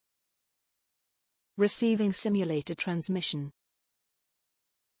Receiving simulator transmission.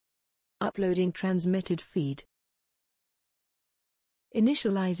 Uploading transmitted feed.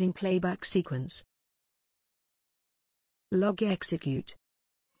 Initializing playback sequence. Log execute.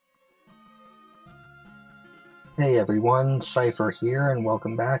 Hey everyone, Seipher here, and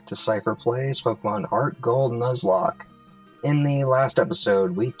welcome back to Seipher Plays Pokemon Heart Gold Nuzlocke. In the last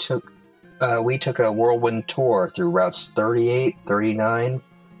episode, we took a whirlwind tour through routes 38, 39,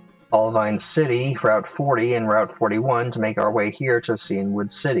 Olivine City, Route 40, and Route 41 to make our way here to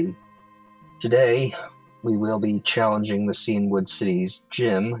Cianwood City. Today, we will be challenging the Cianwood City's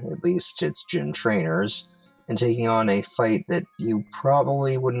gym, at least its gym trainers, and taking on a fight that you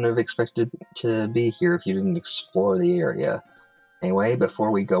probably wouldn't have expected to be here if you didn't explore the area. Anyway,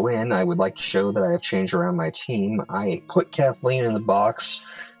 before we go in, I would like to show that I have changed around my team. I put Kathleen in the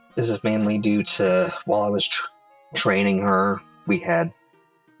box. This is mainly due to, while I was training her, we had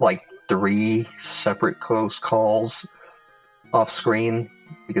like 3 separate close calls off screen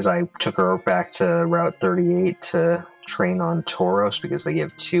because I took her back to Route 38 to train on Tauros because they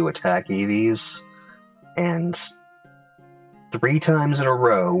give 2 attack EVs. And 3 times in a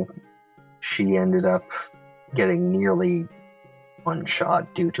row, she ended up getting nearly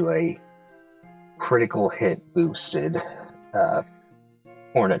one-shot due to a critical hit boosted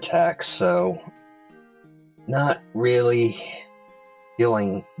horn attack. So, not really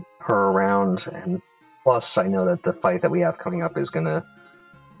feeling her around, and plus I know that the fight that we have coming up is going to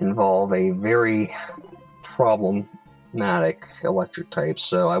involve a very problematic electric type,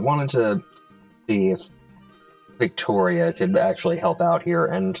 so I wanted to see if Victoria could actually help out here,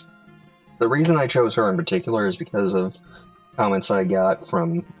 and the reason I chose her in particular is because of comments I got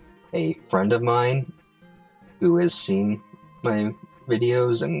from a friend of mine who has seen my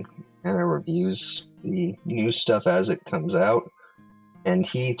videos and kind of reviews the new stuff as it comes out. And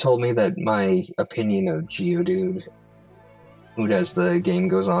he told me that my opinion of Geodude, who as the game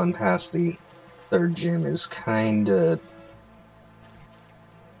goes on past the 3rd gym, is kinda,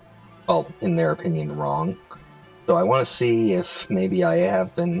 well, in their opinion, wrong. So I want to see if maybe I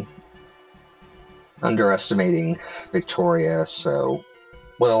have been underestimating Victoria, so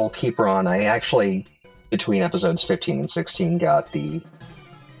we'll keep her on. I actually, between episodes 15 and 16, got the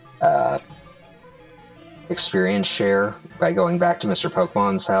experience share by going back to Mr.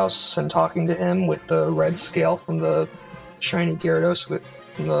 Pokemon's house and talking to him with the red scale from the shiny Gyarados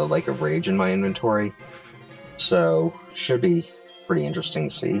from the Lake of Rage in my inventory. So, should be pretty interesting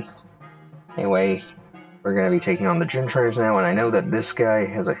to see. Anyway, we're going to be taking on the gym trainers now, and I know that this guy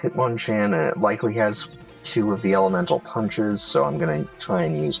has a Hitmonchan, and it likely has 2 of the elemental punches, so I'm going to try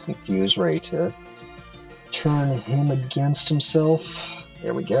and use Confuse Ray to turn him against himself.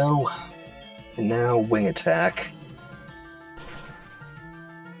 There we go. And now, Wing Attack.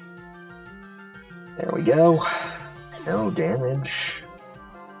 There we go. No damage.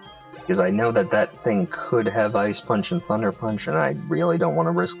 Because I know that that thing could have Ice Punch and Thunder Punch, and I really don't want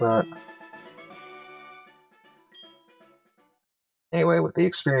to risk that. Anyway, with the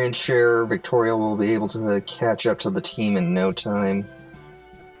experience share, Victoria will be able to catch up to the team in no time.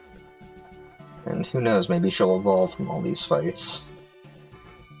 And who knows, maybe she'll evolve from all these fights.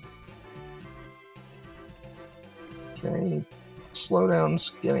 Okay,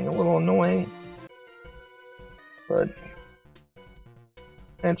 slowdown's getting a little annoying. But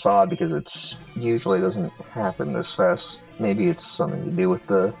it's odd because it's usually doesn't happen this fast. Maybe it's something to do with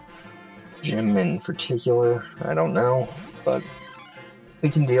the gym in particular, I don't know, but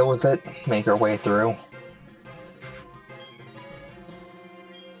we can deal with it, make our way through.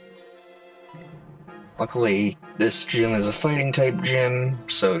 Luckily, this gym is a fighting type gym,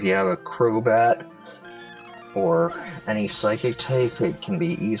 so if you have a Crobat or any psychic type, it can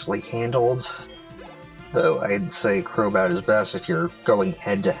be easily handled. Though I'd say Crobat is best if you're going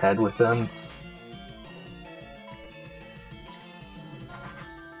head to head with them.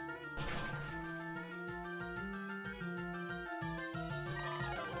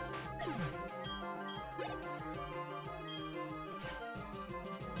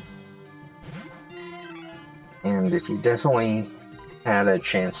 And if you definitely had a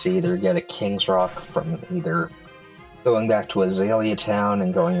chance to either get a King's Rock from either going back to Azalea Town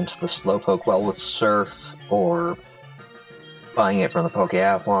and going into the Slowpoke Well with Surf, or buying it from the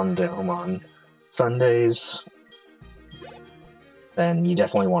Pokeathlon Dome on Sundays, then you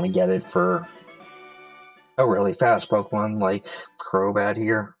definitely want to get it for a really fast Pokemon like Crobat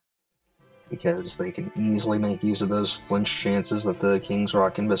here, because they can easily make use of those flinch chances that the King's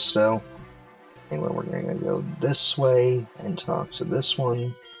Rock can bestow. Anyway, we're going to go this way and talk to this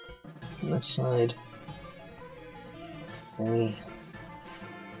one on this side. Okay.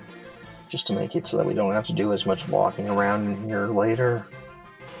 just to make it so that we don't have to do as much walking around in here later.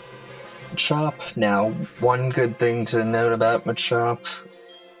 Machop. Now, one good thing to note about Machop,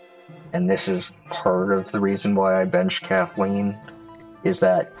 and this is part of the reason why I benched Kathleen, is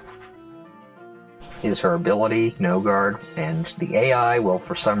that her ability, No Guard, and the AI will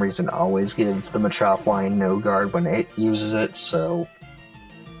for some reason always give the Machop line No Guard when it uses it, so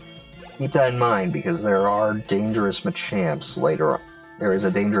keep that in mind, because there are dangerous Machamps later on. There is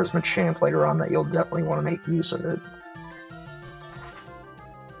a dangerous Machamp later on that you'll definitely want to make use of it.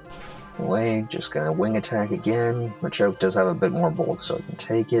 Anyway, just gonna wing attack again. Machoke does have a bit more bulk, so I can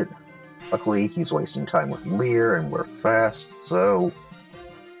take it. Luckily, he's wasting time with Leer, and we're fast, so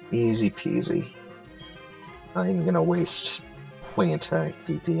easy peasy. Not even gonna waste wing attack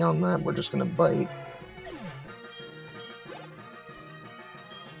PP on that, we're just gonna bite.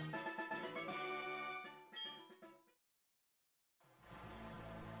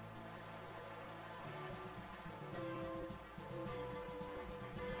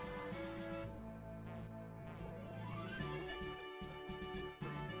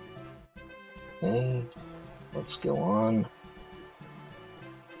 Okay, let's go on.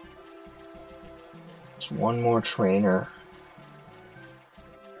 Just one more trainer.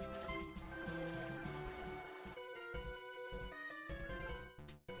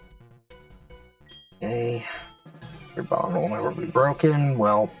 Okay, your bond will never be broken.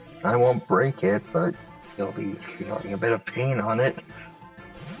 Well, I won't break it, but you'll be feeling a bit of pain on it.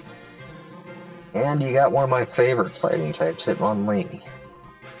 And you got one of my favorite fighting types, Hitmonlee.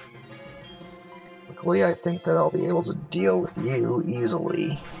 Luckily, I think that I'll be able to deal with you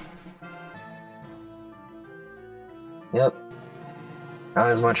easily. Yep. Not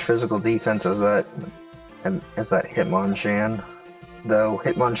as much physical defense as that Hitmonchan. Though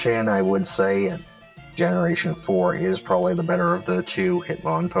Hitmonchan, I would say, Generation 4 is probably the better of the two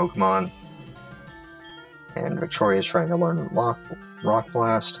Hitmon Pokemon. And Victoria's trying to learn Rock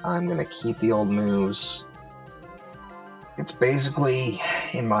Blast. I'm gonna keep the old moves. It's basically,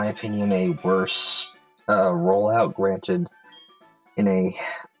 in my opinion, a worse rollout, granted, in a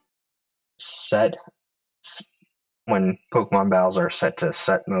set, when Pokemon battles are set to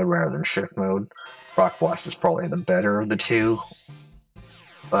set mode rather than shift mode. Rock Blast is probably the better of the two,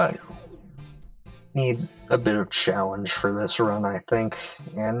 but need a bit of challenge for this run, I think.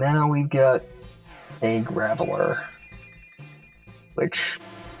 And now we've got a Graveler, which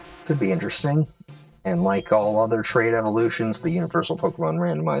could be interesting. And like all other trait evolutions, the Universal Pokemon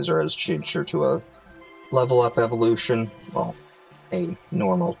Randomizer has changed her to a level up evolution. Well, a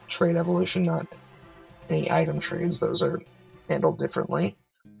normal trait evolution, not any item trades. Those are handled differently.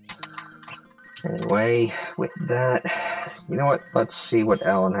 Anyway, with that, you know what? Let's see what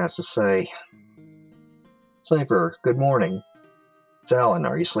Alan has to say. Seipher, good morning. It's Alan.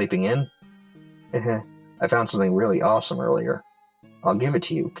 Are you sleeping in? I found something really awesome earlier. I'll give it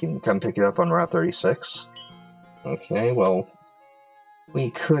to you. Can you come pick it up on Route 36? Okay, well,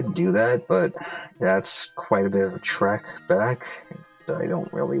 we could do that, but that's quite a bit of a trek back. I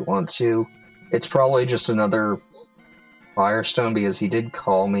don't really want to. It's probably just another Firestone, because he did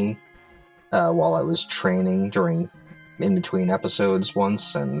call me while I was training in between episodes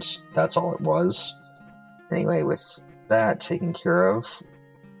once, and that's all it was. Anyway, with that taken care of,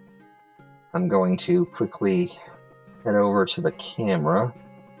 I'm going to quickly head over to the camera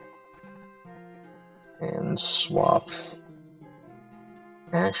and swap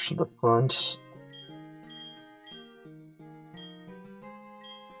Ash to the front.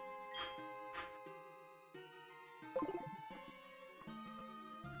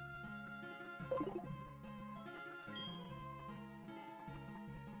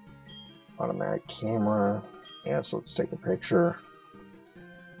 Automatic camera. Yes, let's take a picture.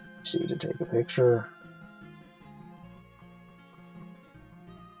 Proceed to take a picture.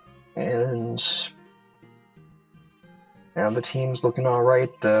 And now the team's looking alright,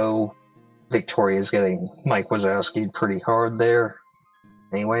 though Victoria's getting Mike Wazowski pretty hard there.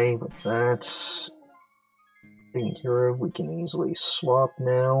 Anyway, with that taken care of, we can easily swap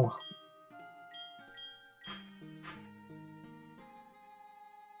now.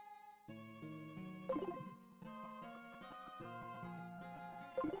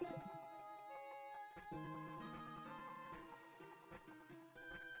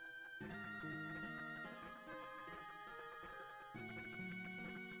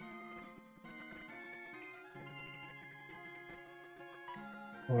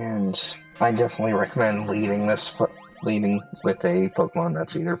 And I definitely recommend leading with a Pokemon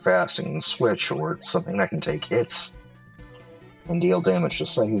that's either fast and can switch, or something that can take hits and deal damage to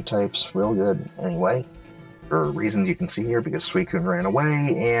Psychic types real good. Anyway, for reasons you can see here, because Suicune ran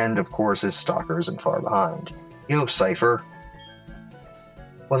away, and of course his stalker isn't far behind. Yo, Seipher.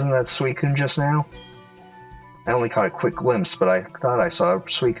 Wasn't that Suicune just now? I only caught a quick glimpse, but I thought I saw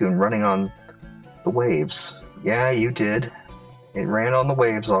Suicune running on the waves. Yeah, you did. It ran on the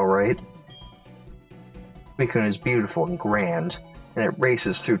waves, alright. Suicune is beautiful and grand, and it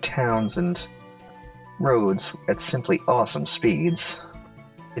races through towns and roads at simply awesome speeds.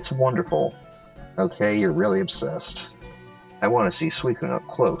 It's wonderful. Okay, you're really obsessed. I want to see Suicune up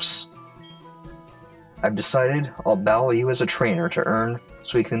close. I've decided I'll battle you as a trainer to earn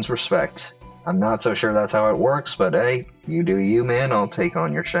Suicune's respect. I'm not so sure that's how it works, but hey, you do you, man. I'll take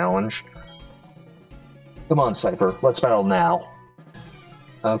on your challenge. Come on, Seipher, let's battle now.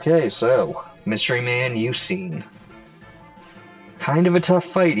 Okay, so, Mystery Man you've seen. Kind of a tough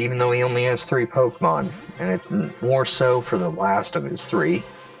fight, even though he only has 3 Pokemon, and it's more so for the last of his 3,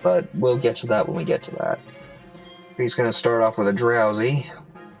 but we'll get to that when we get to that. He's going to start off with a Drowsy,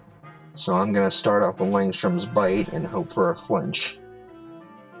 so I'm going to start off with Langstrom's Bite and hope for a flinch.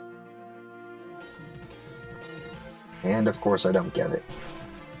 And of course I don't get it.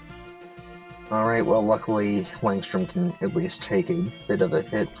 Alright, well luckily Langstrom can at least take a bit of a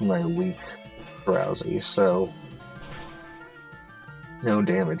hit from my weak Drowsy, so no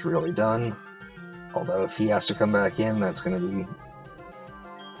damage really done. Although if he has to come back in, that's going to be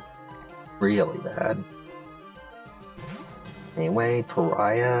really bad. Anyway,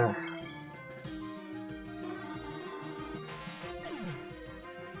 Pariah.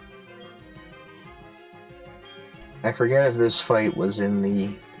 I forget if this fight was in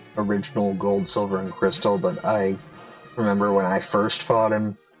the original Gold, Silver, and Crystal, but I remember when I first fought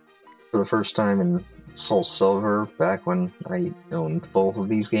him for the first time in Soul Silver, back when I owned both of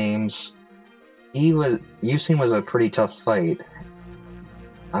these games. Yusin was a pretty tough fight.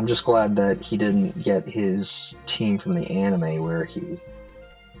 I'm just glad that he didn't get his team from the anime where he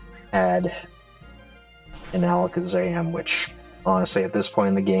had an Alakazam, which honestly at this point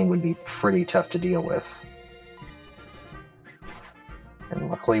in the game would be pretty tough to deal with. And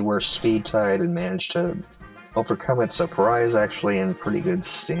luckily we're speed tied and managed to overcome it, so Pariah is actually in pretty good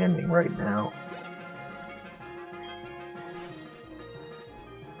standing right now.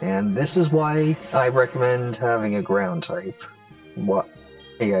 And this is why I recommend having a ground type. And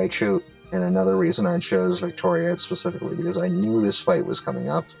another reason I chose Victoria specifically, because I knew this fight was coming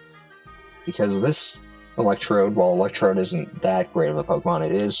up. Because this Electrode, while Electrode isn't that great of a Pokemon,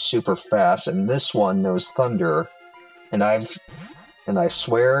 it is super fast, and this one knows Thunder. And I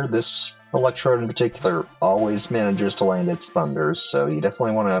swear this Electrode in particular always manages to land its Thunders, so you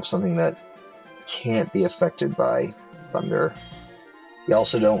definitely want to have something that can't be affected by Thunder. You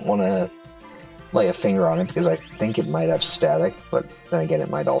also don't want to lay a finger on it, because I think it might have Static, but then again it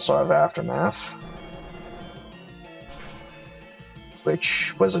might also have Aftermath.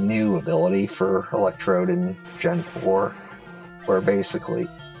 Which was a new ability for Electrode in Gen 4, where basically,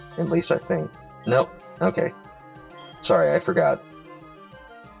 at least I think... Nope, okay. Sorry, I forgot.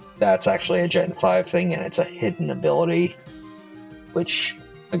 That's actually a Gen 5 thing, and it's a hidden ability, which,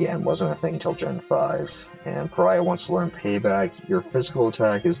 again, wasn't a thing till Gen 5. And Pariah wants to learn Payback. Your physical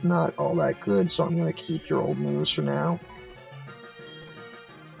attack is not all that good, so I'm going to keep your old moves for now.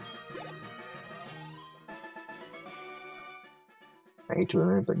 I hate to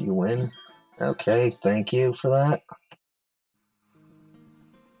admit it, but you win. Okay, thank you for that.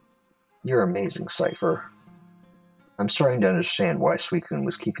 You're amazing, Seipher. I'm starting to understand why Suicune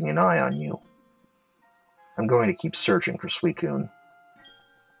was keeping an eye on you. I'm going to keep searching for Suicune.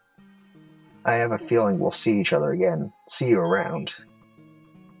 I have a feeling we'll see each other again. See you around.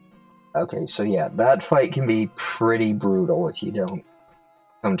 Okay, so yeah, that fight can be pretty brutal if you don't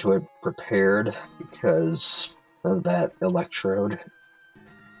come to it prepared because of that Electrode.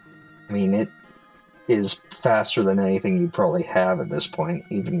 I mean, it is faster than anything you probably have at this point.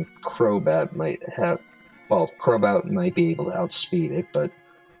 Even Crobat might have... Well, Crobat might be able to outspeed it, but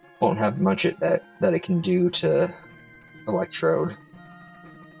won't have much that it can do to Electrode.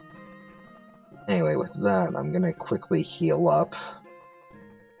 Anyway, with that, I'm gonna quickly heal up,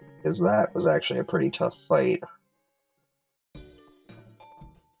 because that was actually a pretty tough fight.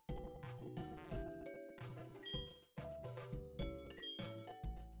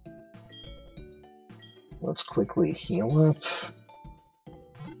 Let's quickly heal up.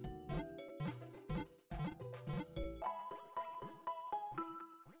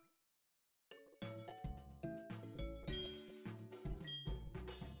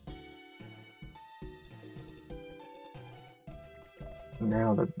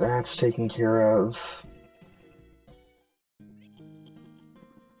 Now that that's taken care of,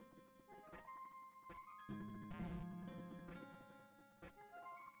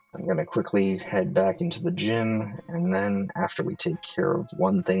 I'm going to quickly head back into the gym, and then after we take care of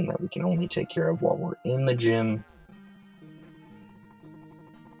one thing that we can only take care of while we're in the gym,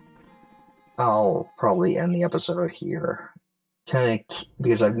 I'll probably end the episode here.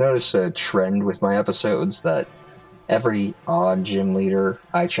 Because I've noticed a trend with my episodes that every odd gym leader,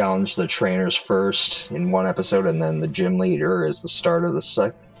 I challenge the trainers first in one episode, and then the gym leader is the start of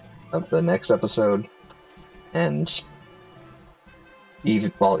the next episode. And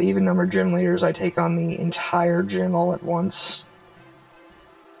even number gym leaders, I take on the entire gym all at once.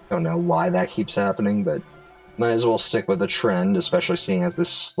 Don't know why that keeps happening, but might as well stick with the trend, especially seeing as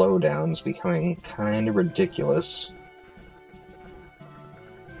this slowdown is becoming kind of ridiculous.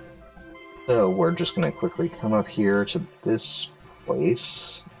 So we're just going to quickly come up here to this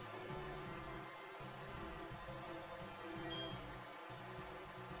place.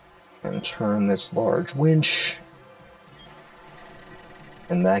 And turn this large winch.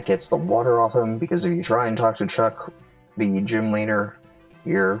 And that gets the water off him, because if you try and talk to Chuck, the gym leader,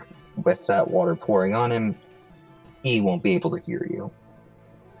 here, with that water pouring on him, he won't be able to hear you.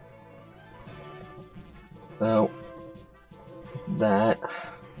 So, that...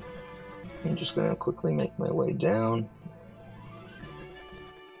 I'm just going to quickly make my way down.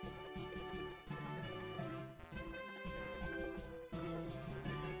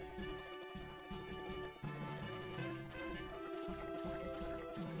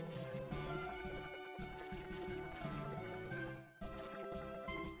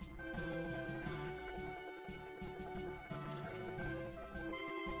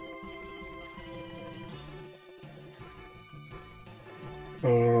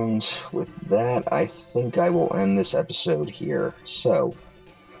 And with that, I think I will end this episode here. So,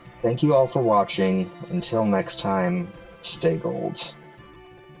 thank you all for watching. Until next time, stay gold.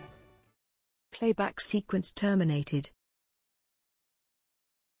 Playback sequence terminated.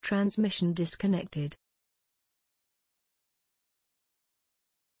 Transmission disconnected.